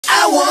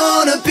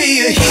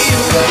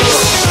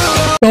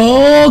तो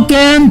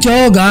केम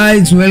छो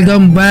guys,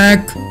 welcome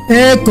back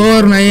एक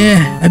और नए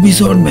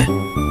एपिसोड में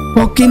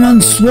पोकेमॉन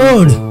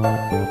स्वॉर्ड।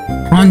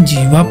 हाँ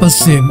जी, वापस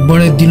से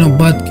बड़े दिनों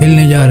बाद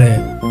खेलने जा रहे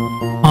हैं।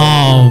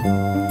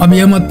 हाँ, अब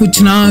ये मत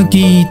पूछना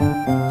कि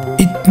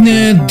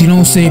इतने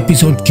दिनों से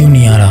एपिसोड क्यों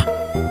नहीं आ रहा,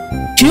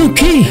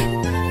 क्योंकि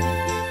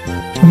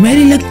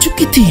मेरी लग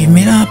चुकी थी,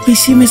 मेरा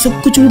पीसी में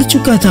सब कुछ उड़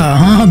चुका था।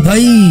 हाँ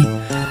भाई,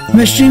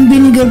 मैं स्ट्रीम भी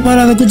नहीं कर पा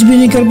रहा था, कुछ भी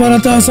नहीं कर पा रहा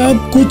था,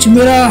 सब कुछ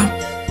मेरा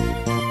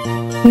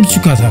उड़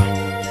चुका था।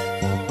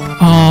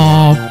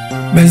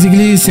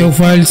 बेसिकली सेव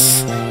फाइल्स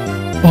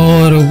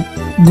और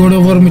गॉड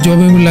ऑफ वॉर में जो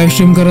भी मैं लाइव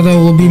स्ट्रीम कर रहा था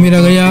वो भी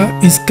मेरा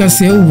गया, इसका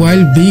सेव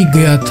फाइल भी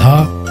गया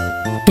था।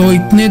 तो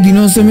इतने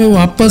दिनों से मैं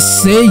वापस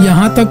से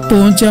यहाँ तक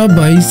पहुँचा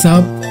भाई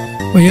साहब,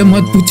 ये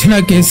मत पूछना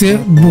कैसे,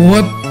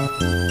 बहुत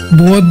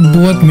बहुत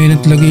बहुत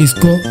मेहनत लगी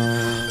इसको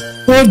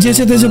और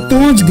जैसे तैसे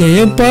पहुंच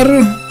गए। पर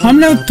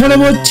हमने थोड़ा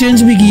बहुत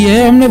चेंज भी किए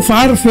हैं, हमने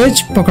फार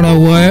फेच पकड़ा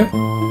हुआ है।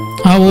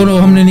 हाँ, वो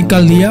हमने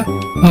निकाल दिया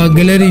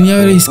गैलरी।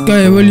 और इसका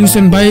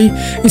एवोल्यूशन भाई,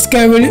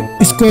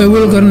 इसको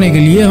एवोल्व करने के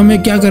लिए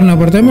हमें क्या करना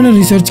पड़ता है, मैंने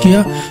रिसर्च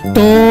किया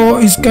तो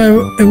इसका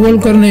एवोल्व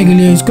करने के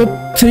लिए इसको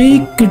 3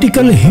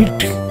 क्रिटिकल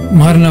हिट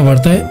मारना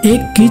पड़ता है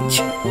एक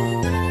किच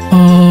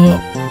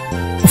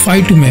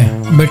फाइट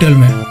में, बैटल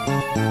में।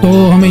 तो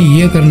हमें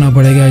ये करना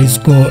पड़ेगा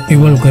इसको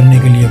इवॉल्व करने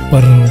के लिए,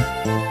 पर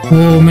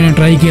वो मैंने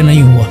ट्राई किया,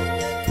 नहीं हुआ।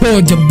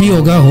 तो जब भी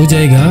होगा हो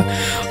जाएगा।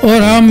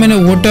 और हाँ, मैंने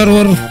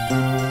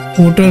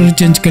वाटर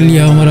चेंज कर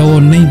लिया हमारा। वो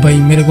नहीं भाई,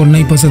 मेरे को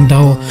नहीं पसंद था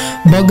वो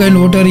बग एंड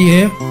वाटर। ही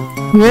है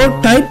वो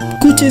टाइप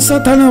कुछ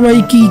ऐसा था ना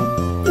भाई कि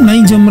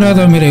नहीं जम रहा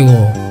था, मेरे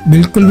को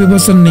बिल्कुल भी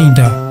पसंद नहीं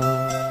था,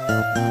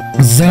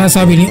 जरा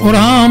सा भी नहीं। और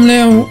हाँ,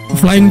 हमने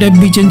फ्लाइंग टाइप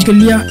भी चेंज कर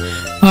लिया।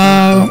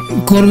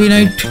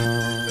 कॉर्विनाइट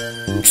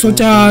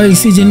सोचा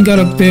इसी जिन का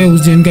रखते हैं,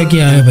 उस जिन का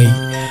क्या है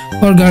भाई।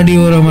 और गाड़ी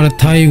और हमारा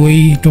था ही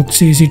वही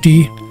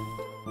टॉक्सिसिटी।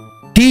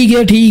 ठीक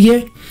है।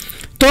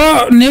 तो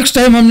नेक्स्ट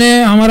टाइम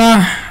हमने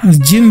हमारा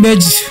जिम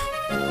बेज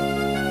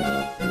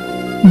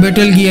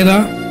बैटल किया था,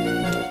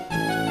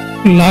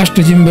 लास्ट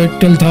जिम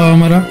बैटल था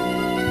हमारा।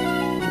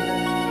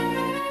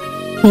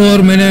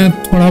 और मैंने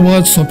थोड़ा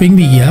बहुत शॉपिंग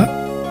भी किया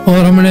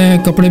और हमने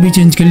कपड़े भी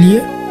चेंज कर लिए।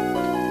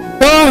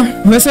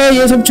 तो वैसे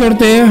ये सब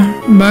छोड़ते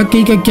हैं,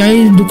 बाकी का क्या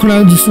ही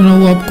दुखड़ा सुना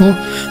हुआ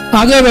आपको।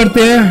 आगे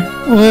बढ़ते हैं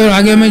और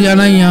आगे में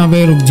जाना है, यहाँ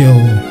पे रुक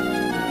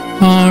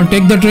जाओ।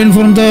 Take the train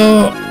from the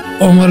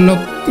ओमरलॉक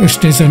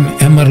station.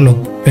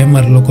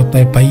 हेमरलॉक होता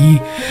है भाई।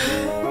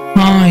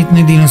 हाँ,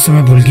 इतने दिनों से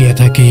मैं भूल गया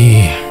था कि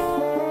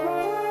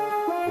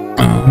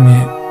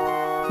मैं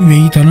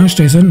यही था ना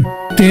स्टेशन।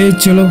 तेज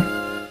चलो।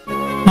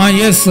 हाँ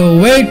yes,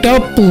 wait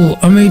up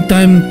Amit,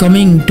 I am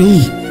coming to.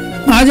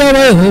 आजा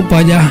भाई, होप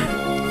आजा।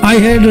 I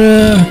had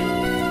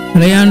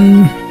ran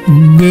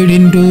bed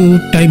into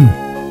time.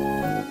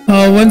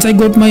 Once I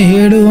got my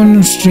head on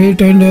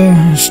straight and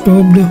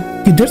stopped.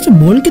 किधर से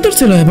बोल, किधर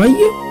से लाया भाई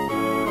ये?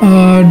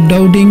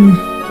 Doubting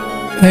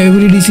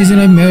every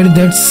decision I made.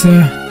 That's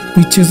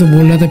पीछे से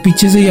बोल रहा था,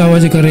 पीछे से ही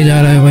आवाज़ करे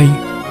जा रहा है भाई।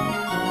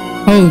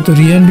 Oh, तो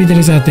रियान भी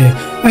तेरे साथ है।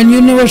 And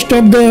you never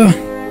stop the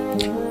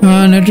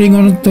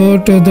nattering on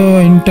thought the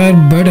entire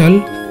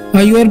battle.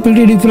 You are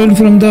pretty different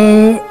from the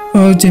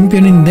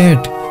champion in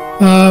that.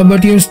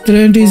 But your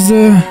strength is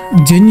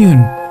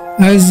genuine,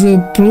 as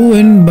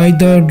proven by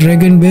the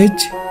dragon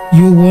badge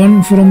you won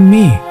from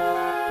me.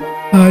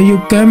 You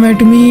came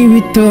at me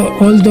with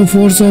all the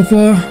force of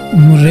a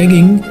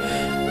raging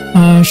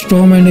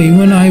storm, and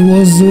even I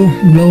was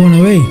blown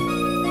away.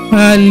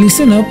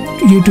 Listen up,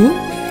 you two.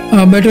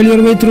 Battle your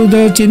way through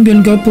the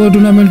Champion Cup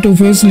tournament to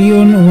face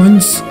Leon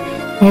once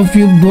of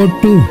you both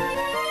too.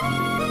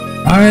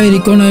 I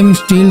reckon I'm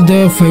still the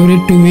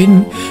favorite to win,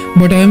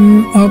 but I'm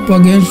up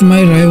against my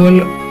rival.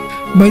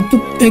 भाई तू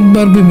एक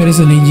बार भी मेरे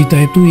से नहीं जीता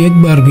है, तू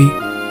एक बार भी,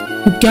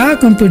 तो क्या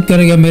कम्पीट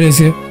करेगा मेरे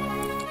से?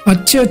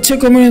 अच्छे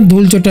को मैंने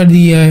धूल चटा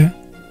दिया है।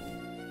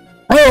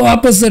 ओ,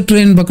 वापस से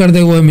ट्रेन पकड़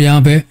दे वो हम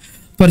यहाँ पे।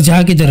 पर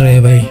जा किधर रहे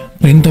भाई,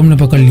 ट्रेन तो हमने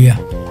पकड़ लिया।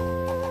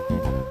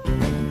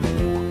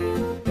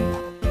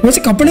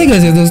 वैसे कपड़े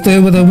कैसे दोस्तों, ये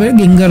बताओ। भाई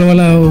गिंगर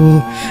वाला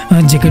वो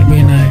जैकेट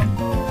पहना है।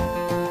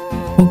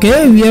 Okay,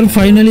 we are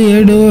finally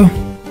head.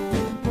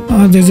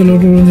 जैसे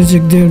लोटो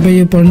चेक दे भाई,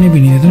 ये पढ़ने भी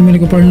नहीं देता, मेरे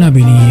को पढ़ना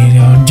भी नहीं है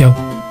यार। जाओ।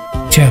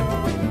 अच्छा,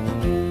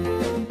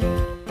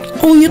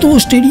 ओ ये तो वो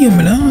स्टेडियम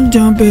है ना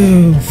जहाँ पे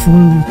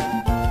फुल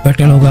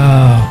बैटल होगा।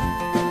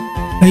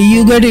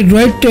 You get it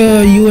right.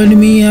 You and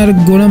me are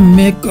gonna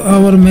make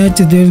our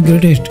match their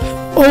greatest.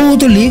 ओ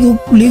तो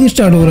लीग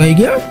स्टार्ट हो रहा है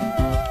क्या?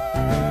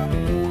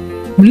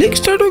 लीग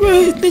स्टार्ट हो गया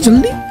इतनी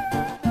जल्दी?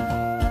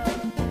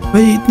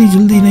 भाई इतनी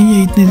जल्दी नहीं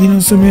है, इतने दिनों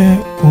से मैं।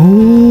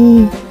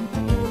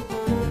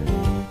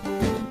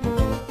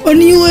 A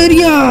new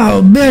area.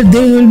 Where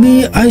there will be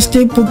ice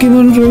type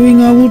Pokemon roaming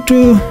out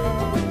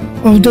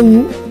of the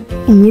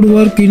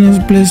woodwork in a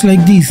place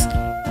like this.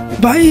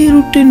 Buy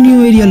route a new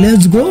area.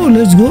 Let's go.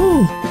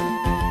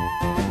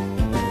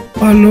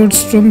 A lot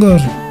stronger.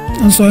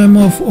 So I'm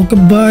off. Okay,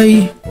 bye.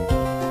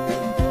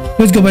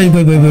 Let's go. Bye.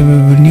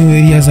 New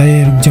areas आए,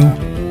 रुक जाओ।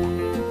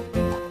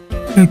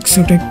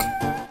 एक्सोटेक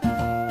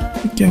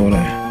क्या हो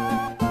रहा है?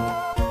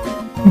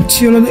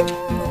 चलो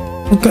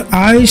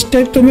ice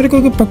type तो मेरे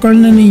को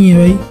पकड़ना नहीं है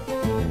भाई।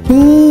 तू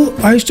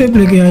आइस टाइप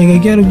लेके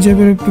आएगा क्या? रुक जा,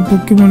 मेरे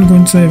पोकेमॉन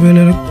कौन सा है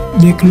पहले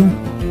देख लूं।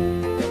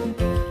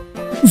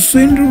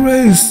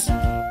 सिंड्रेस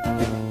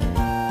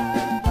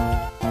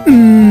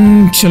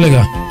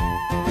चलेगा।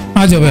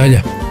 आ जा भाई, आ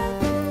जा।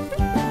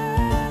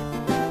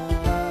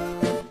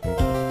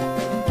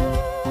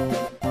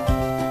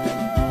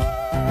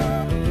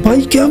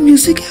 भाई क्या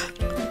म्यूजिक है,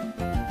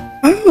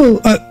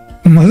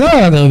 मजा आ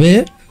रहा था बे।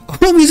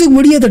 वो म्यूजिक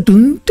बढ़िया था।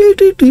 टुन टुन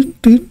टुन टुन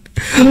टुन।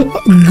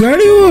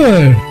 गाड़ी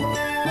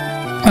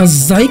और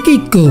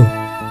साइकिक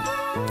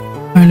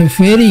एंड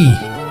फेरी।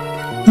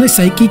 मैं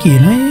साइकिक ही है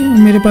ना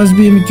ये, मेरे पास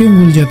भी। मैं क्यों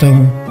भूल जाता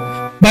हूँ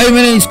भाई।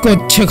 मैंने इसको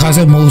अच्छे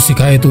खासे मूव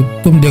सिखाए। तो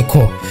तुम देखो,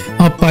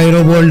 आप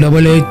pyro ball,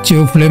 double H,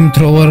 flame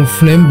thrower,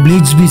 flame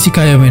blitz भी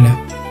सिखाया मैंने।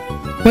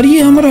 पर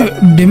ये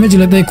हमारा डैमेज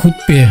लेता है खुद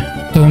पे,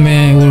 तो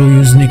मैं वो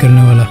यूज नहीं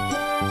करने वाला।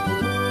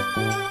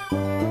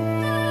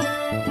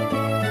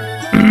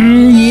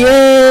 ये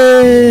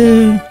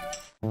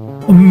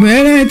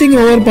मैंने आई थिंक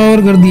ओवर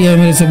पावर कर दिया है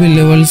मेरे सभी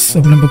लेवल्स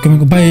अपने पोकेमॉन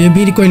को। भाई ये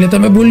भी रिकॉइल लेता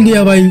है, मैं भूल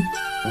गया भाई।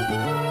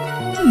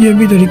 ये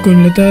भी तो रिकॉइल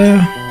लेता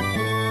है।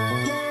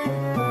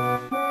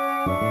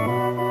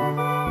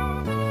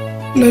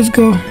 Let's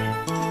go.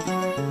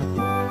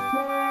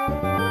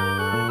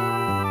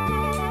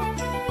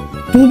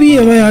 तू भी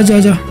है भाई, आजा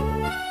आजा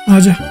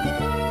आजा।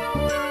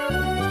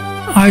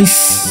 आइस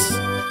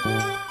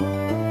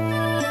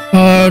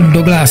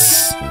डोगलास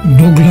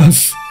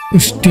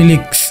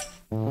स्टिलिक्स।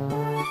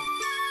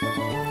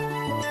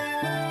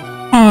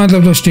 हाँ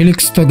मतलब तो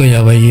स्टिलिक्स तो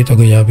गया भाई, ये तो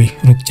गया। अभी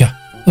रुक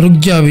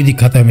जा अभी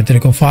दिखाता है मैं तेरे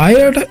को।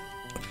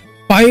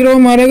 पायरो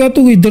मारेगा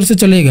तू इधर से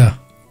चलेगा।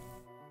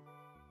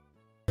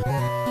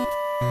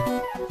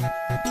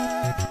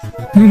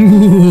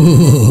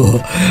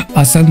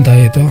 आसान था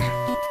ये तो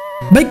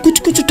भाई।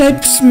 कुछ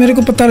टाइप्स मेरे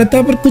को पता रहता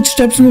है, पर कुछ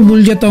टाइप्स में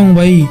भूल जाता हूँ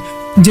भाई।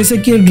 जैसे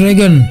कि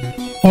ड्रैगन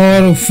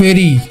और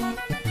फेरी।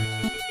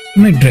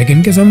 नहीं,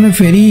 ड्रैगन के सामने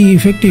फेरी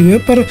इफेक्टिव है,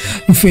 पर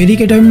फेरी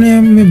के टाइम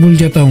में मैं भूल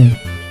जाता हूँ।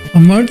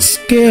 अमर्ड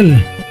स्केल,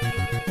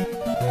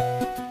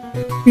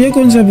 ये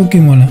कौन सा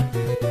पोकेमॉन है?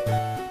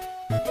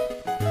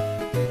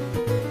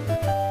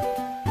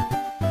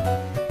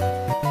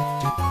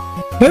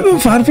 भाई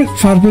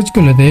फारपेच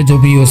को लेते हैं, जो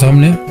भी हो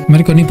सामने।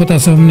 मेरे को नहीं पता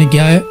सामने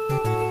क्या है,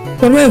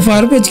 पर भाई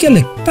फारपेच क्या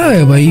लगता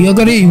है भाई।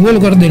 अगर ये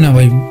इवोल्व कर देना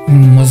भाई,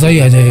 मजा ही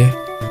आ जाए।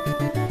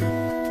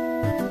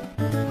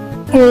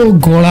 ओ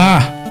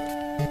घोड़ा,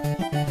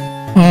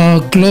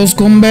 close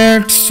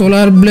combat,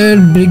 solar blade,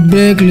 brick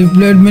break, लिफ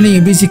ब्लेड। मैंने ये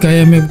भी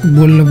सिखाया, मैं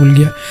बोलना भूल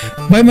गया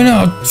भाई। मैंने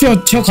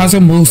अच्छा खासा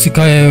मूव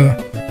सिखाया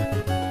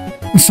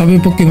है सभी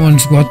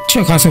पोकेमॉन्स को।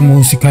 अच्छा खासा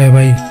मूव सिखाया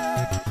भाई।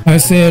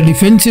 ऐसे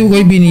डिफेंसिव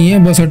कोई भी नहीं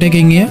है, बस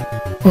अटैकिंग है।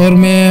 और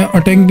मैं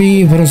अटैक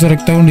भी भरोसा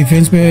रखता हूँ,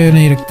 डिफेंस पे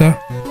नहीं रखता।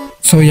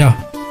 सो या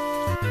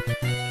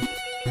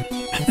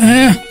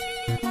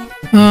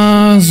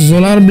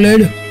सोलर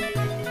ब्लेड,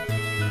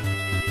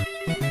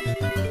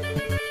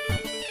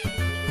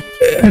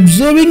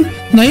 एब्जॉर्बिंग।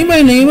 नहीं भाई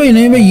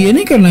ये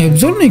नहीं करना,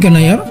 एब्जॉर्ब नहीं करना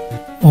यार।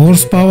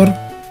 हॉर्स पावर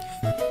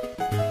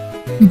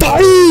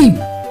भाई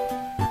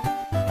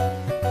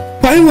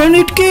 1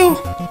 हिट के हो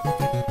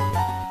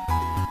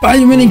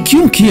भाई। मैंने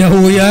क्यों किया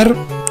वो यार,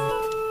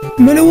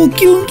 मैंने वो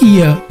क्यों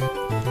किया,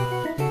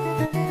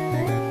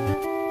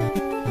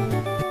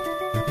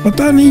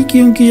 पता नहीं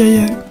क्यों किया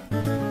यार।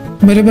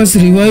 मेरे पास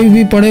रिवाइव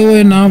भी पड़े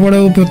हुए, ना पड़े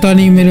हुए पता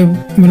नहीं।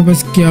 मेरे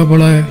पास क्या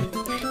पड़ा है।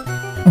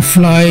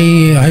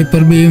 Fly,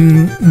 hyper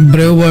beam,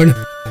 brave bird,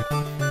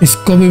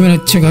 इसको भी मैंने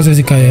अच्छे खासे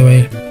सिखाया है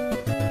भाई।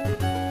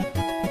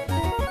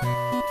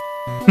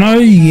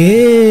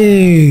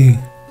 ये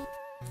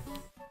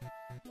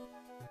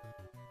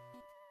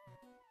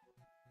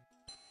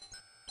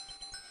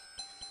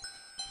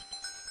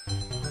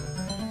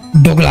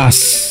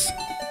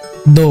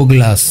दो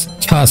ग्लास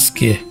छाछ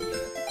के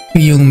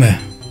पीऊंग में।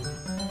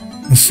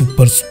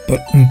 सुपर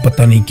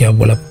पता नहीं क्या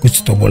बोला,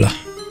 कुछ तो बोला।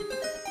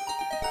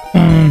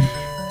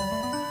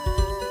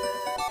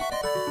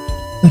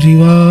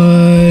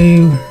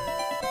 रिवाइव,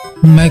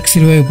 मैक्स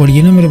रिवाइव पड़ी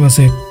है ना मेरे पास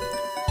है।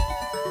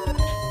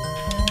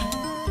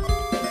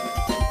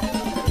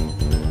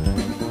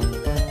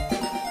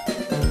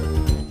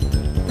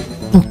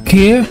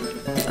 Okay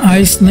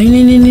ice.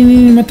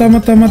 नहीं मता।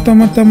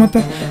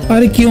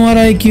 अरे क्यों आ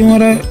रहा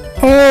है?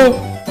 ओ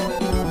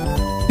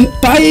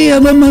भाई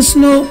अब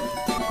मसनो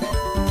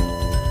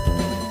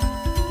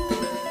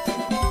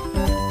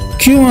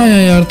क्यों आया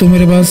यार तू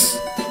मेरे पास?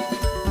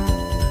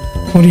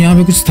 और यहाँ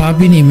पे कुछ था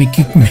भी नहीं।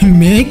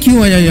 मैं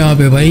क्यों आया यहाँ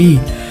पे भाई?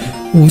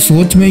 वो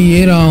सोच में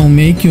ये रहा हूँ,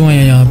 मैं क्यों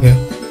आया यहाँ पे?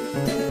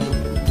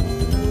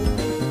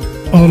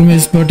 और मैं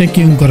इस पर अटैक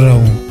क्यों कर रहा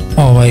हूँ?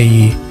 ओ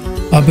भाई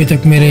अभी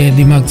तक मेरे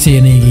दिमाग से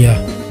ये नहीं गया।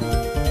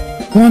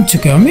 पहुंच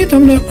चुके अमित,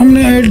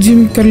 हमने ऐड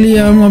जिम कर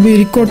लिया। हम अभी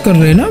रिकॉर्ड कर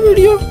रहे हैं ना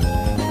वीडियो,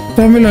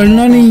 तो हमें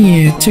लड़ना नहीं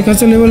है। अच्छे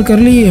खासा लेवल कर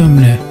लिए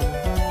हमने।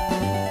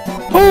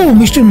 ओह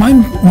मिस्टर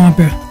माइम वहां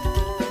पे।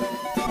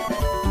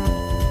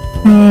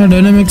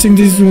 डायनामिक्स।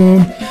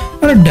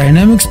 अरे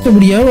डायनामिक्स तो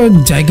बढ़िया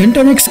है।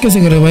 जाइगेंटामिक्स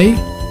कैसे करे भाई?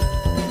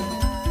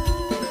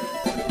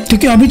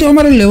 क्योंकि अभी तो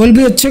हमारे लेवल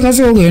भी अच्छे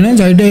खासे हो गए ना,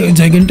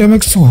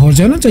 जाइगेंटामैक्स हो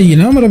जाना चाहिए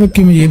ना हमारा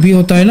बक्की में। ये भी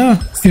होता है ना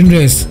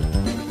सिनरेस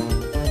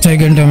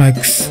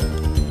जाइगेंटामैक्स।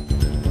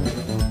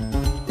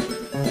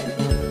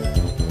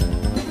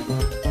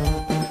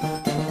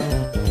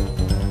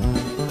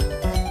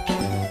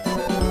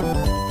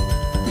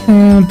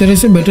 तेरे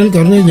से बैटल कर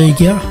रहे जाए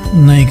क्या?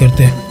 नहीं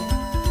करते,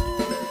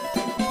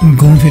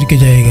 घूम फिर के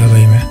जाएगा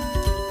भाई मैं।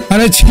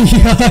 अरे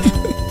यार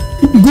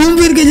घूम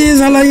फिर के जाइए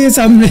साला, ये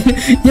सामने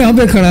यहाँ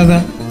पे खड़ा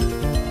था।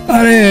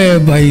 अरे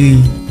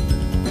भाई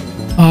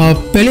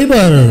पहली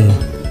बार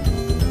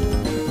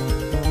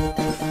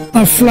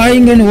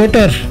फ्लाइंग इन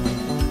वाटर।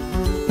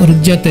 रुक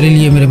जा, तेरे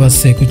लिए मेरे पास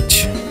से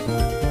कुछ।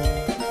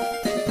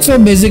 सो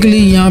बेसिकली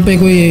यहाँ पे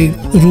कोई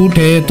रूट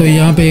है तो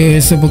यहाँ पे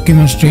ऐसे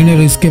पोकेमॉन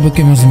ट्रेनर इसके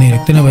पोकेमॉन नहीं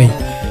रखते ना भाई।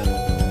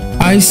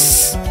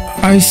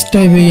 आइस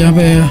टाइप है यहाँ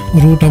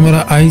पे, रूट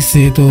हमारा आइस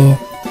है, तो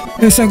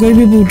ऐसा कोई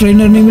भी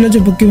ट्रेनर नहीं मिला जो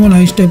पोकेमॉन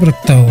आइस टाइप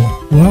रखता हो।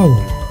 वाह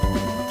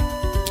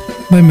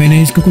भाई,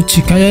 मैंने इसको कुछ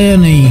सिखाया या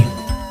नहीं?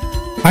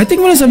 आई थिंक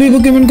मैंने सभी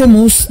पोकेमॉन को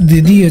मूव्स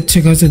दे दी,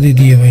 अच्छे खासे दे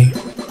दिए भाई।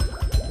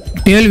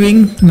 Tell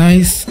wing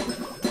nice.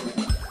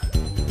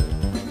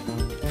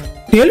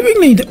 Tell wing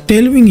नहीं था,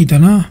 टेल विंग ही था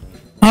ना।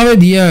 हाँ भाई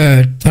दिया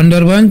है।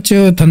 Thunder punch,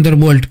 thunder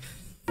bolt.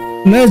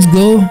 Let's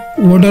go.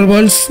 Water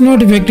balls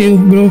not effective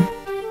bro.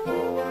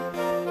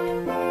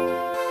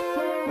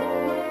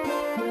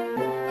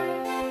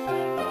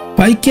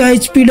 भाई क्या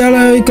एचपी डाला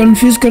है,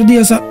 कंफ्यूज कर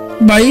दिया सा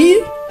भाई।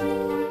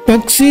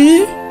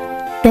 Taxi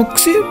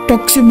taxi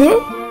taxi bro.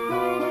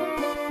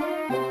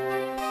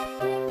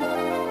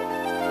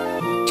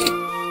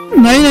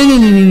 नहीं नहीं नहीं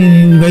नहीं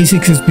नहीं, नहीं भाई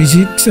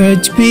 6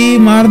 एचपी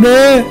मार दे।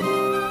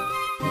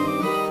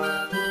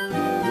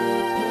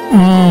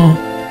 हाँ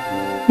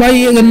भाई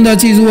ये गंदा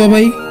चीज हुआ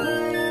भाई,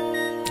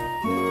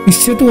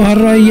 इससे तू हार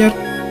रहा है यार।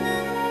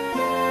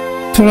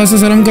 थोड़ा सा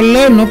शर्म कर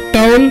ले।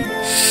 नॉकटाउल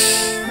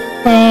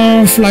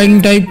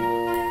फ्लाइंग टाइप,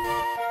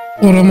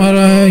 और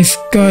हमारा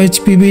इसका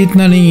एचपी भी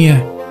इतना नहीं है,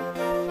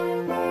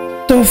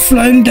 तो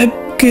फ्लाइंग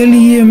टाइप के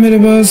लिए मेरे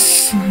पास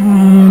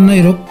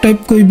नहीं। रॉक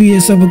टाइप कोई भी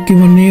ऐसा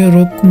पोकेमॉन नहीं है,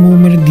 रॉक मूव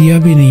मैंने दिया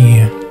भी नहीं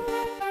है।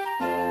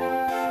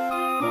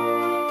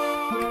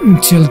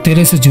 चल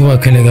तेरे से जुआ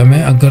खेलेगा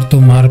मैं, अगर तू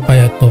मार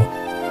पाया तो।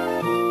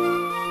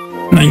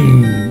 नहीं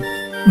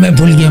मैं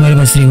भूल गया मेरे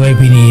पास रिवाइव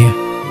भी नहीं है,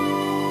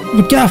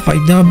 तो क्या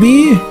फायदा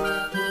अभी।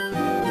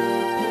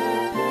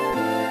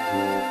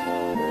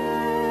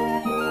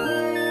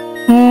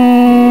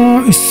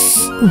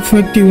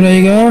 इफेक्टिव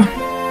रहेगा,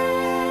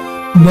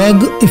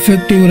 बग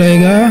इफेक्टिव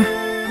रहेगा।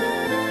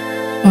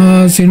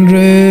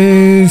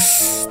 सिंड्रेस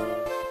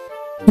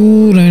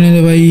तू रहने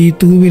दे भाई,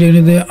 तू भी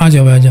रहने दे। आ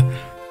जा भाई आ जा।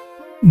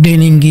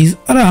 डेनिंगीज,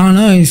 अरे हाँ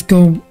ना,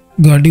 इसको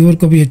गार्डिवर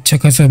को भी अच्छा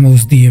खासा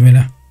मूव्स दिए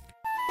मैंने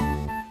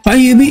भाई।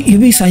 ये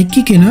भी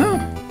साइकिक है ना,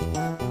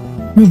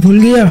 मैं भूल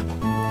गया।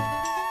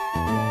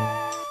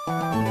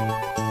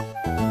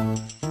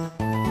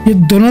 ये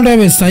दोनों टाइप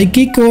है,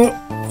 साइकिक और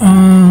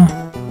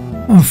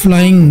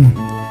फ्लाइंग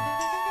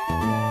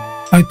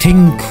आई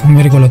थिंक,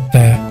 मेरे को लगता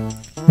है।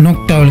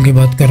 नॉकटाउल की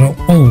बात कर रहा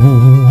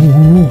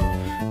हूँ।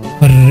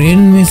 ओह रेन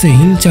में से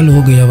हिल चालू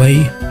हो गया भाई,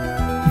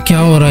 क्या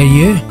हो रहा है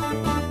ये।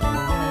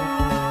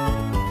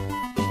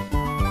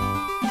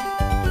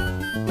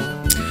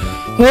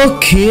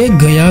 ओके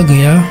गया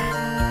गया,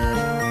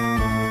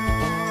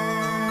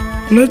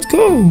 लेट्स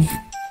गो।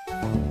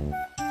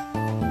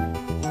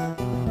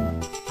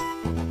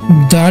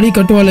 दाढ़ी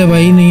कटवा ले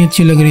भाई, नहीं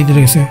अच्छी लग रही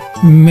तेरे से।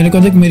 मेरे को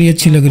देख, मेरी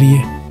अच्छी लग रही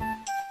है।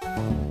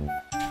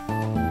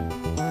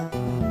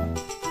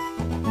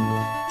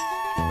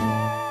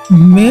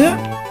 मैं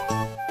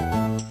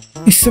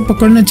इससे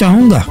पकड़ना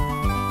चाहूंगा,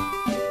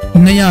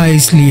 नया है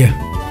इसलिए।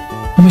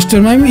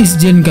 मिस्टर माइम इस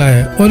जेन का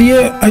है, और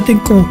ये आई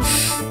थिंक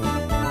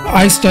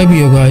आइस टाइप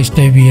ही होगा, आइस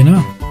टाइप ही है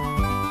ना।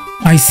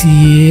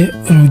 आईसीए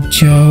रुक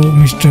जाओ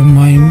मिस्टर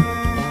माइम।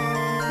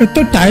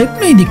 तो टाइप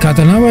नहीं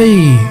दिखाता ना भाई,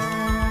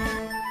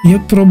 ये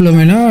प्रॉब्लम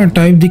है ना।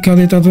 टाइप दिखा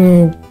देता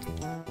तो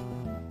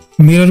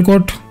मिरर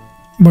कोट,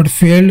 बट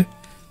फेल्ड।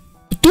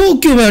 तू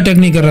क्यों भाई अटैक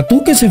नहीं कर रहा? तू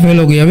कैसे फेल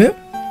हो गया बे?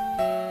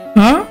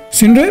 हाँ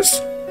सिंड्रेस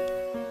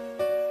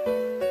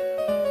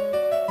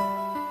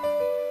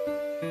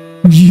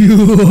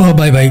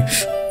भाई भाई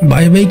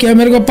भाई भाई, क्या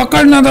मेरे को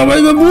पकड़ना था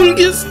भाई, मैं भूल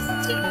गया।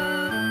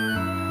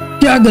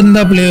 क्या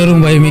गंदा प्लेयर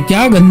हूँ भाई मैं,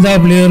 क्या गंदा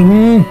प्लेयर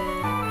हूँ।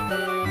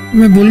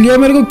 मैं भूल गया,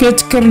 मेरे को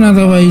कैच करना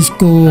था भाई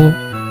इसको।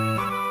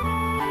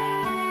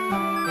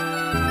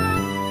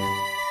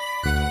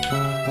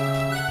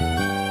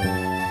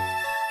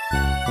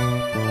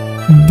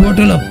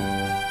 Bottle up.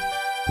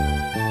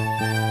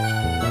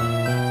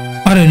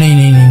 अरे नहीं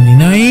नहीं नहीं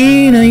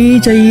नहीं नहीं नहीं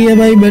चाहिए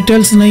भाई,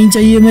 बैटल्स नहीं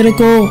चाहिए मेरे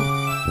को।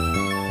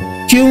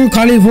 क्यों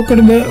खाली फोकट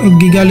में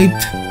गिगालित।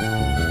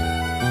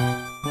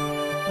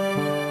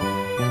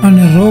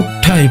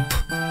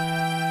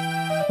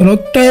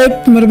 रॉक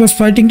टाइप मेरे पास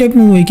फाइटिंग टाइप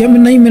में हुई क्या?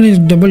 नहीं, मैंने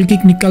डबल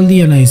किक निकाल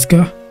दिया ना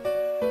इसका।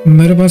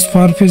 मेरे पास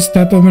फारफेस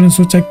था तो मैंने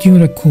सोचा क्यों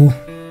रखूं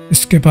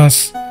इसके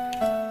पास,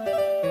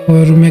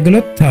 और मैं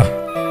गलत था।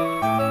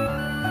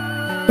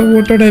 तो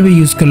वाटर टाइप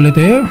यूज कर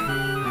लेते हैं।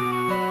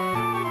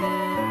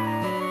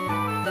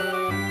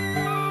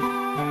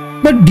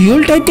 बट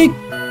ड्यूल टाइप का एक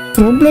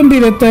प्रॉब्लम भी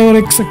रहता है और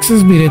एक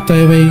सक्सेस भी रहता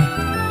है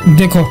भाई।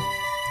 देखो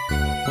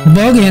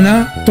बग है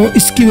ना तो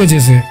इसकी वजह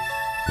से,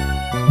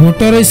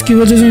 मोटर है इसकी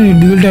वजह से,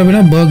 ड्यूल टाइप है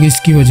ना बग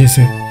इसकी वजह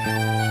से,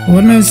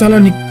 वरना ये साला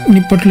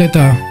निपट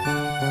लेता।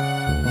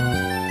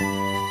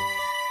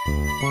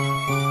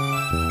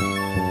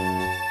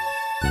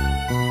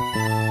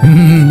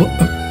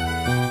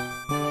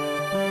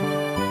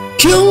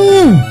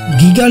 क्यों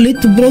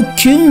गीगालिथ ब्रो,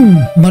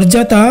 क्यों मर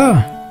जाता?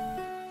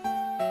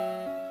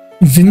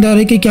 जिंदा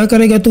रह के क्या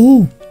करेगा तू?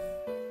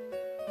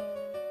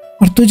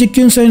 और तुझे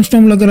क्यों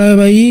सैंडस्टॉर्म लग रहा है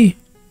भाई?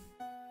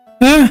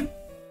 हैं?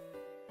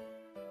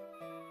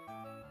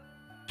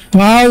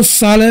 वाह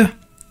साले,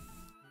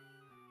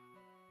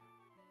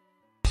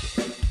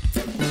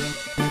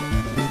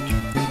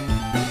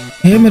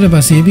 ये मेरे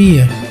पास ये भी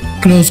है,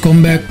 close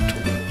combat,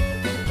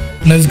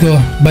 let's go,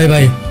 bye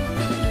bye.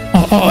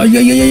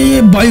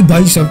 ये भाई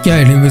भाई सब क्या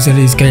एनिमेशन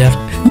है इसका यार,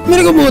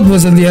 मेरे को बहुत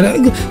पसंद है यार।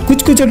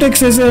 कुछ कुछ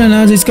अटैक्स ऐसे है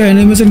ना जिसका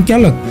एनिमेशन क्या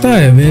लगता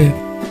है वे,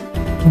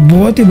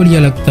 बहुत ही बढ़िया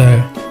लगता है।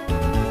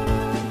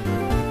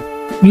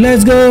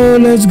 Let's go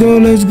let's go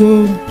let's go.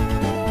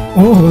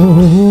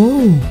 ओहो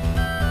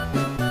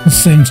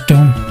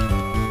सैंडस्टॉर्म,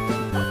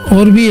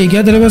 और भी है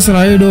क्या तेरे पास?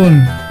 Ride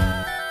on,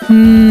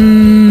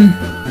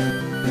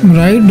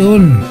 ride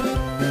on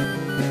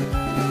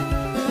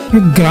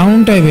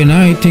ground type है ना,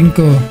 आई थिंक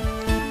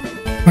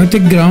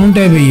ग्राउंड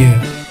टाइप है ये,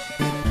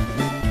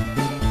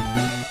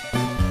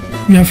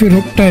 या फिर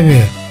रॉक टाइप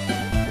है,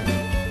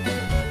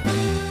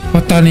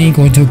 पता नहीं,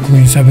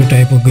 कोई सा भी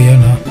टाइप हो गया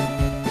ना।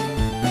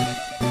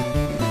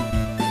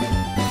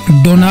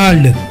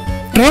 डोनाल्ड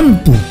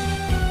ट्रंप,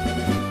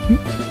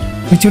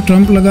 पीछे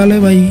ट्रंप लगा ले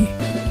भाई।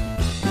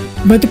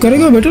 भाई तो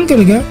करेगा, बैटल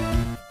करेगा,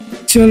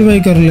 चल भाई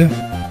कर ले।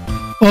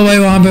 ओ भाई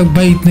वहां पे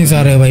भाई इतने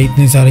सारे, भाई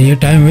इतने सारे, ये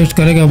टाइम वेस्ट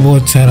करेगा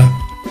बहुत सारा।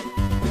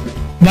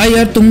 भाई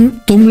यार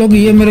तुम लोग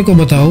ये मेरे को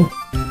बताओ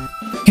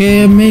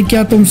कि मैं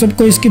क्या तुम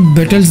सबको इसकी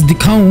बैटल्स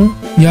दिखाऊं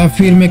या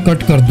फिर मैं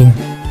कट कर दूं,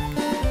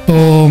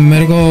 तो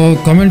मेरे को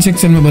कमेंट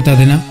सेक्शन में बता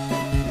देना।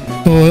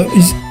 तो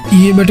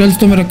ये बैटल्स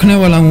तो मैं रखने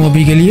वाला हूं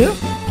अभी के लिए,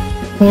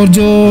 और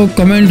जो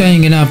कमेंट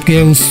आएंगे ना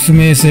आपके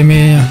उसमें से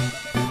मैं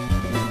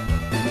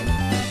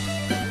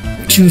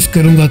चूज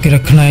करूंगा कि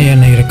रखना है या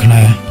नहीं रखना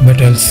है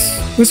बैटल्स।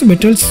 वैसे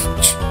बैटल्स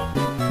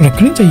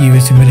रखनी चाहिए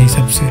वैसे मेरे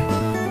हिसाब से,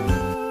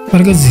 पर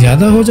अगर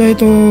ज़्यादा हो जाए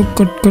तो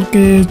कट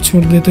करके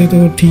छोड़ देते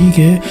तो ठीक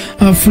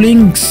है।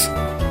 फ्लिंक्स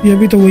ये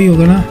भी तो वही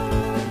होगा ना।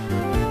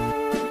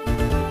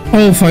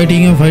 ओ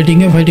फाइटिंग है,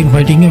 फाइटिंग है, फाइटिंग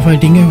फाइटिंग है,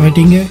 फाइटिंग है,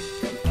 फाइटिंग है,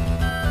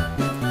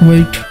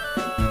 वेट,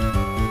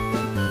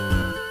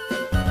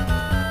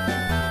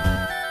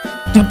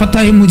 पता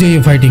है मुझे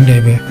ये फाइटिंग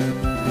टाइप है,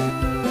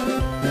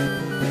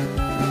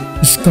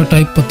 इसका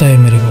टाइप पता है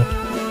मेरे को।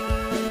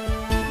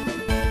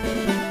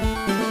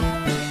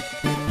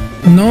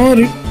 नो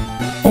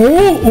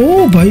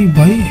ओ भाई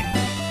भाई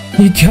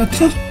ये क्या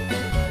था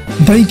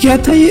भाई, क्या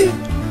था ये?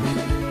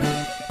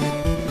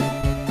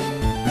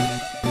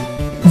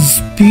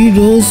 स्पीड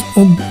रोज,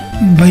 ओ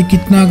भाई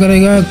कितना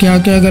करेगा, क्या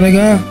क्या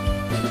करेगा?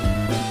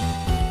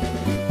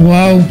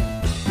 वाओ,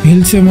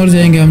 हिल से मर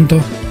जाएंगे हम तो।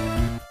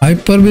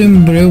 हाइपर भी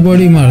ब्रेव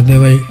बॉडी मार दे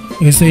भाई,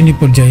 ऐसे ही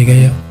निपट जाएगा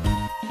यार।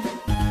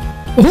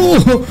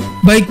 ओह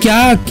भाई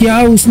क्या क्या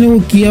उसने वो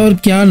किया और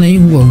क्या नहीं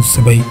हुआ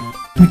उससे भाई,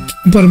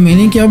 पर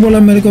मैंने क्या बोला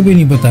मेरे को भी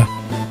नहीं पता।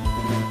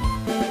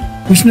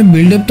 उसने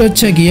बिल्डअप तो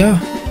अच्छा किया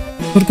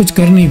पर कुछ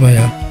कर नहीं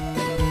पाया,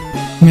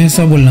 मैं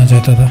ऐसा बोलना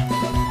चाहता था।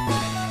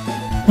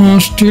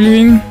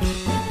 स्टीलिंग,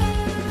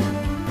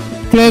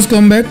 क्लोज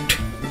कॉम्बैक्ट,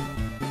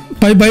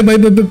 भाई भाई भाई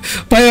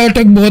भाई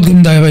अटैक बहुत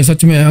गंदा है भाई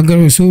सच में।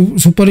 अगर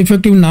सुपर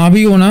इफेक्टिव ना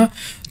भी हो ना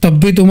तब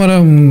भी तुम्हारा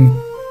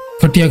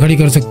खटिया खड़ी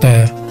कर सकता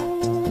है,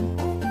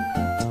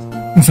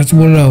 मैं सच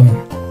बोल रहा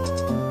हूँ।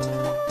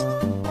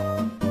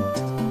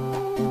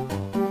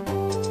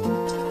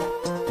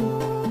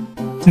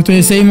 ये तो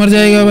ऐसे ही मर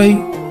जाएगा भाई,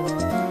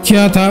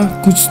 क्या था,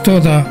 कुछ तो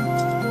था।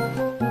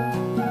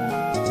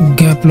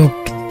 गैप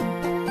लॉक्ड,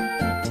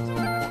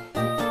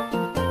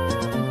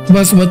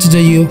 बस बच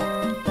जाइयो,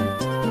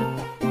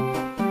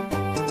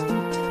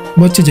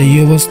 बच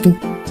जाइयो बस, तू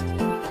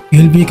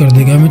हिल भी कर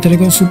देगा मैं तेरे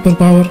को। सुपर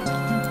पावर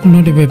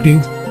नॉट इफेक्टिव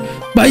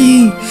भाई,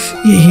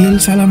 ये हिल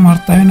साला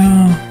मारता है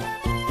ना,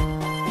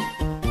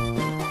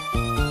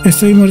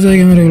 ऐसे ही मर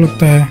जाएगा मेरे को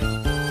लगता है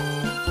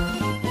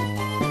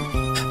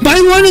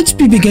भाई। 1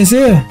 HP पे कैसे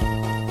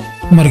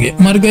मर गए,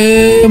 मर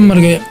गए, मर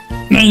गए,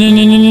 नहीं नहीं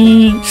नहीं नहीं,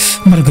 नहीं,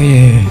 मर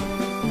गए।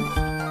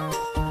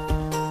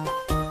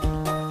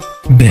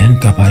 बहन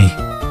का भाई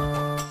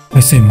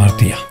ऐसे मार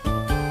दिया।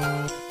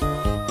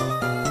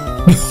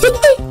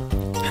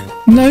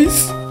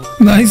 नाइस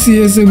नाइस,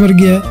 ये ऐसे मर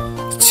गया।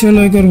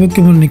 चलो एक और वक्त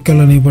के मन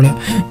निकलना नहीं पड़ा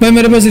भाई,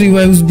 मेरे पास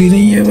रिवाइव्स भी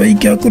नहीं है भाई,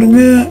 क्या करूं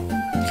मैं?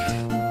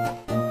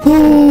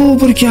 ओ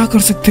पर क्या कर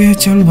सकते हैं।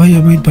 चल भाई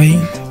अमित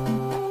भाई,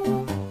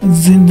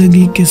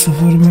 जिंदगी के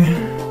सफर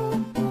में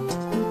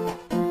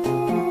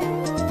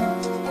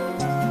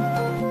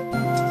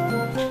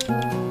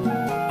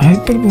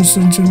हाइपर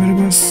पोशन है मेरे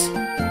पास।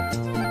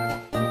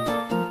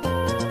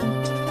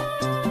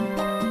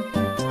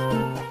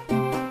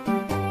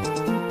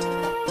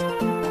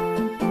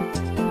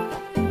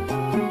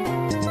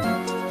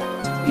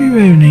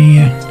 रिवाइव नहीं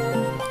है,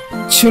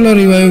 चलो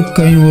रिवाइव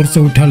कहीं और से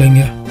उठा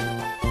लेंगे।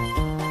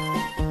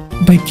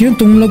 भाई क्यों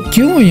तुम लोग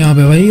क्यों हो यहाँ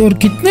पे भाई, और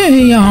कितने हैं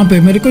यहाँ पे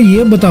मेरे को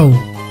ये बताओ।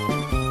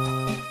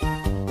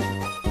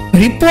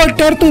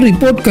 रिपोर्टर तो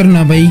रिपोर्ट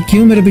करना भाई,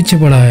 क्यों मेरे पीछे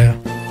पड़ा है,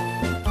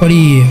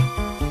 पड़ी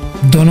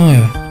है, दोनों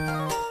है।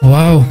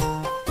 वाह,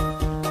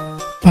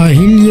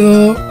 हिलियो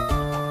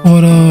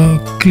और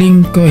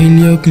क्लिंक,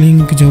 हिलियो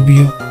क्लिंक जो भी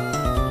हो।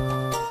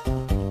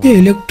 ये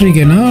इलेक्ट्रिक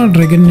है ना,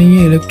 ड्रैगन नहीं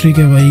है, इलेक्ट्रिक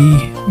है भाई।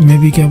 मैं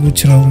भी क्या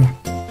पूछ रहा हूँ।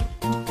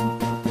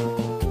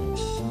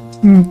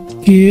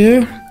 ओके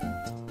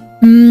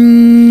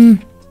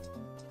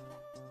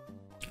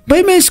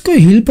भाई मैं इसको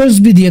हिल पल्स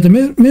भी दिया था।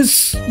 मैं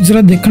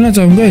जरा देखना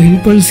चाहूंगा हिल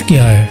पल्स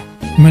क्या है,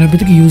 मैंने अभी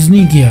तक यूज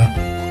नहीं किया।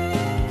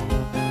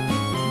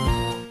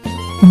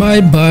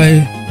 Bye bye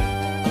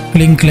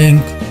clink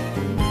clink.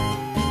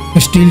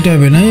 Steel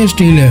type है ना, ये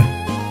स्टील है।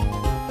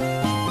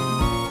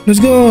 Let's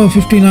go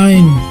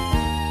 59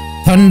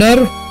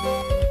 thunder.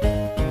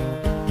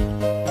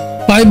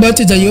 भाई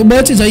बच जाइयो,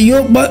 बच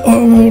जाइयो।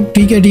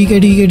 ठीक है ठीक है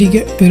ठीक है ठीक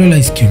है।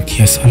 पैरालाइज क्यों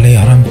किया साले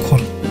हरामखोर।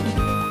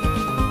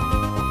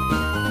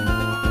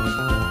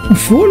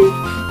 फुल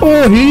ओ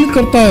हील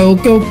करता है।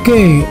 Okay okay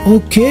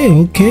okay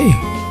okay,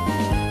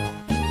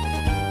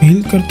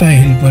 heal करता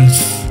है हिल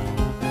पल्स।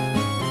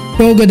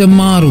 टोगे द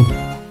मारू।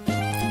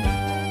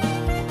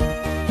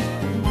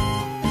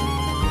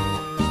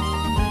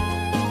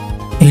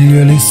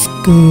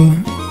 हिलियोलिस्क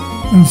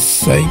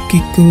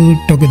साइकिक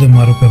टोगे द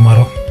मारू पे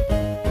मारो।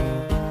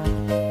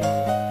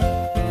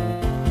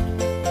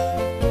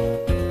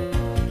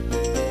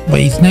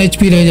 भाई इतना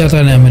एचपी रह जाता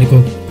है ना, मेरे को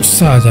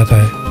गुस्सा आ जाता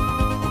है।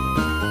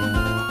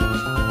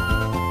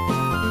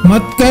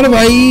 मत कर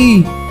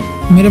भाई,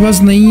 मेरे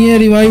पास नहीं है,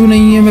 रिवाइव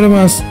नहीं है मेरे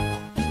पास।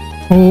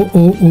 ओ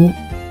ओ ओ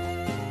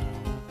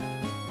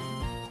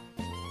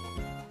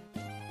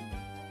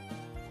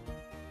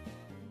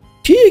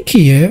ठीक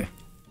ही है।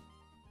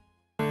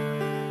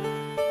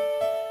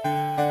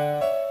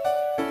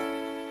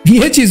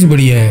 ये चीज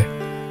बढ़िया है,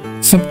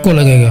 सबको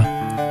लगेगा।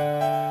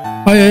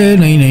 अरे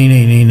नहीं नहीं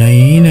नहीं नहीं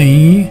नहीं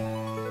नहीं,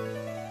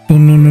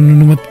 तुम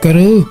मत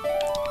करो।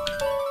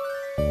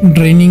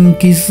 ड्रेनिंग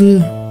किस,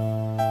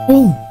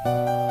 ओ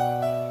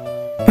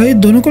भाई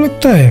दोनों को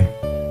लगता है।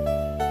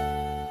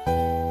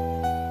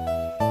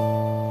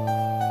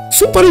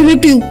 सुपर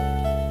इफेक्टिव,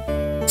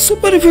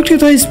 सुपर इफेक्टिव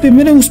था इस पे,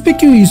 मैंने उस पे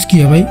क्यों यूज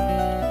किया भाई।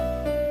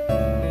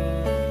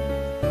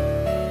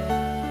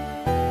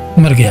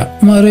 मर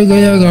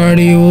गया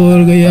गाड़ी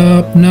और गया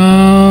अपना।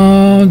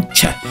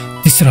 अच्छा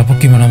तीसरा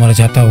पोकेमॉन हमारा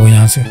जाता हो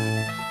यहाँ से।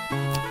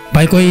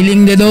 भाई कोई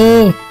हीलिंग दे दो,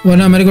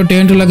 वरना मेरे को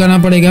टेंट लगाना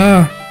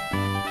पड़ेगा।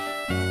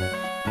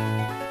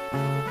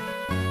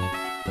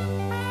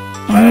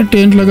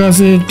 टेंट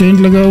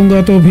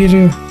लगाऊंगा तो फिर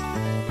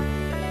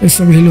ये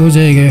सब हिल हो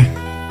जाएगा।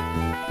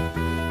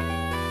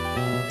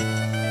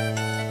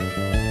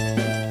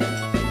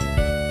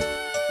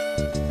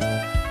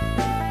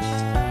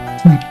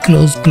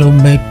 क्लोज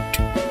क्लोम्बैट।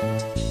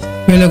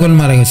 पहले कौन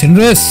मारेगा,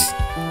 सिंड्रेस।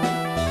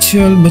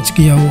 चल बच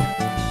गया वो।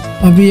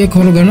 अभी एक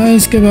होगा ना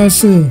इसके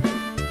पास।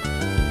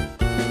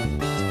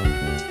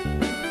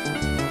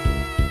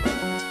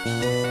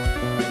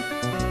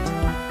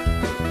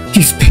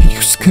 किस पे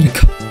यूज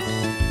करेगा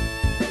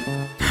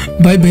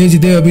भाई, भेज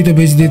दे अभी तो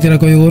भेज दे। तेरा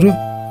कोई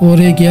और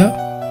है क्या।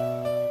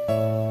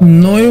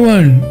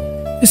 नोवन,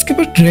 इसके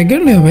पास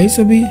ड्रैगन है भाई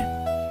सभी।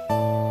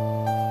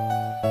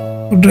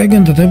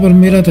 ड्रैगन तो था पर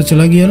मेरा तो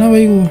चला गया ना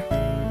भाई वो।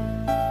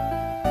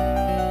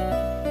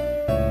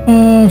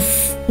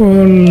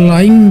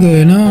 फ्लाइंग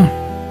है ना।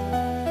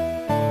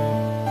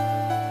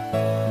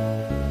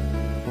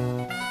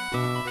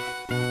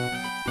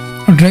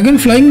 ड्रैगन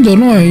फ्लाइंग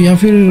दोनों है या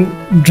फिर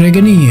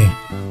ड्रैगन ही है,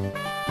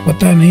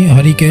 पता नहीं।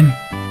 हरिकेन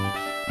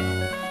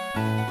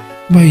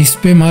भाई इस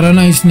पे मारा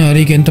ना इसने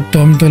हरिकेन, तब तो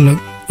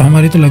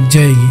हमारी तो लग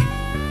जाएगी।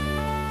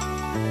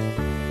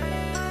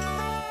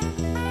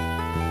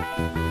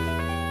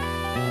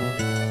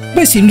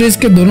 भाई सिंड्रेस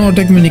के दोनों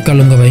अटैक में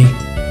निकालूंगा भाई।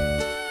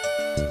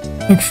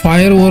 एक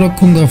फायर वो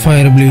रखूंगा,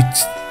 फायर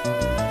ब्लीच,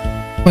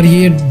 पर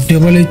ये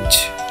डबल एच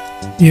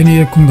ये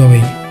नहीं रखूंगा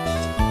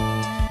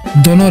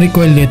भाई। दोनों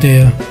रिकॉइल देते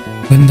हैं,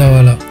 गंदा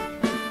वाला।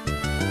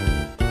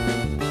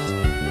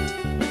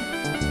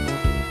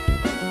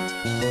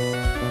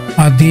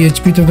 आधी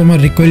एचपी तो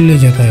तुम्हारा रिकॉइल ले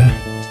जाता है।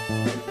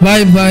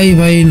 Bye bye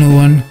bye no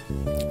one.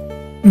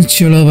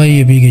 चलो भाई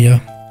ये भी गया।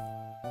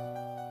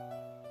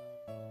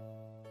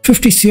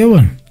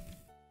 57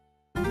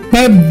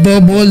 भाई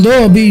बोल दो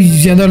अभी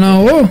ज्यादा ना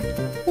हो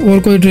और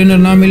कोई ट्रेनर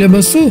ना मिले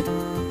बस।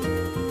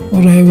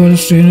 और है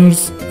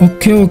trainers.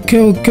 Okay okay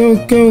okay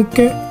okay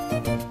okay.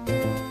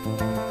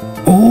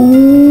 ओ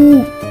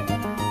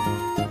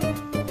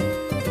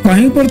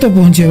कहीं पर तो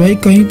पहुंचे भाई,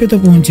 कहीं पे तो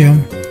पहुंचे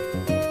हम।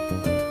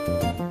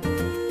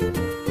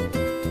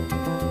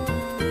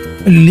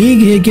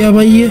 लीग है क्या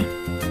भाई ये।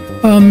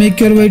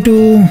 Make your way to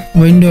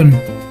विंडन।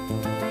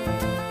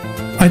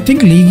 I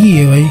think league ही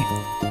है भाई।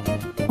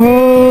 ओ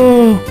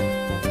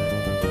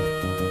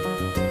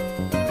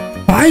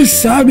भाई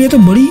साहब ये तो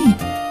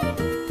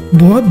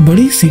बहुत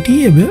बड़ी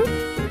सिटी है भैया।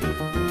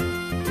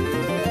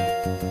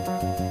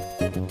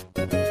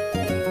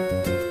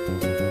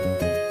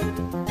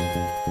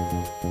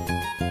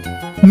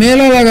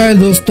 मेला लगा है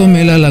दोस्तों,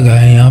 मेला लगा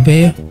है यहाँ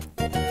पे।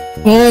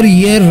 और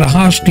ये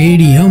रहा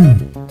स्टेडियम।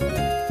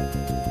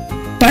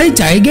 भाई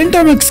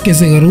जाइगेंटामैक्स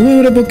कैसे करूँ मैं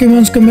मेरे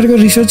पोकेमॉन्स को? मेरे को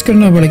रिसर्च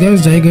करना पड़ेगा।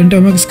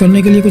 जाइगेंटामैक्स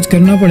करने के लिए कुछ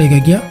करना पड़ेगा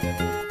क्या?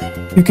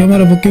 क्योंकि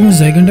हमारा पोकेमॉन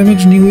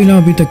जाइगेंटामैक्स नहीं हुई ना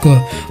अभी तक।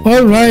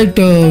 Alright,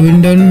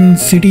 विंडन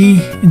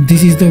city,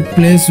 this is the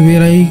place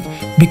where I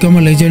become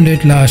a legend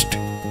at last.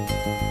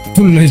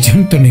 तो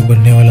लेजेंड तो नहीं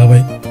बनने वाला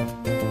भाई,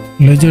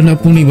 लेजेंड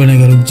अब नहीं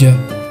बनेगा, रुक जा।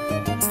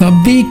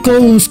 सभी को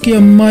उसकी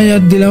अम्मा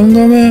याद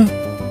दिलाऊंगा मैं।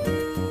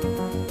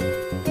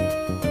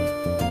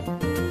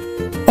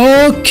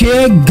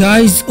 Okay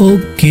guys,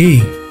 okay.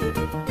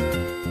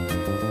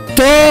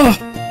 तो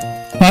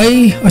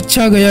भाई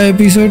अच्छा गया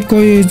एपिसोड,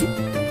 कोई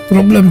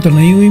प्रॉब्लम तो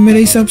नहीं हुई मेरे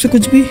हिसाब से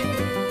कुछ भी,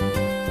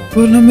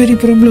 वरना मेरी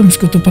प्रॉब्लम्स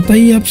को तो पता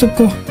ही है आप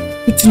सबको,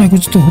 कुछ ना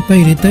कुछ तो होता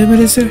ही रहता है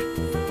मेरे से।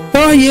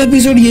 तो ये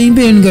एपिसोड यहीं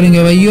पे एंड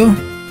करेंगे भाइयों,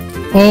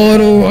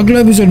 और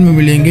अगले एपिसोड में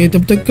मिलेंगे।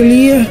 तब तक के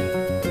लिए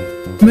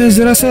मैं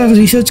जरा सा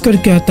रिसर्च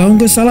करके आता हूँ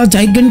कि साला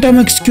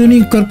जाइगेंटामैक्स क्यों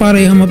नहीं कर पा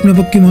रहे हम अपने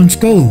पोकेमॉन्स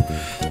को।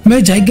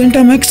 मैं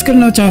जाइगेंटामैक्स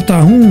करना चाहता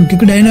हूँ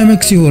क्योंकि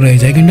डायनामैक्स ही हो रहा है,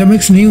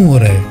 जाइगेंटामैक्स नहीं हो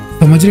रहा है,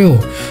 समझ रहे हो?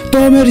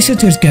 तो मैं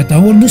रिसर्च करके आता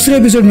हूँ और दूसरे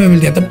एपिसोड में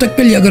मिलते हैं। तब तक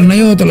के लिए अगर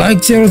नहीं हो तो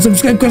लाइक शेयर और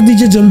सब्सक्राइब कर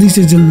दीजिए जल्दी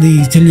से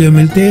जल्दी। चलिए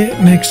मिलते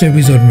हैं नेक्स्ट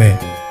एपिसोड में।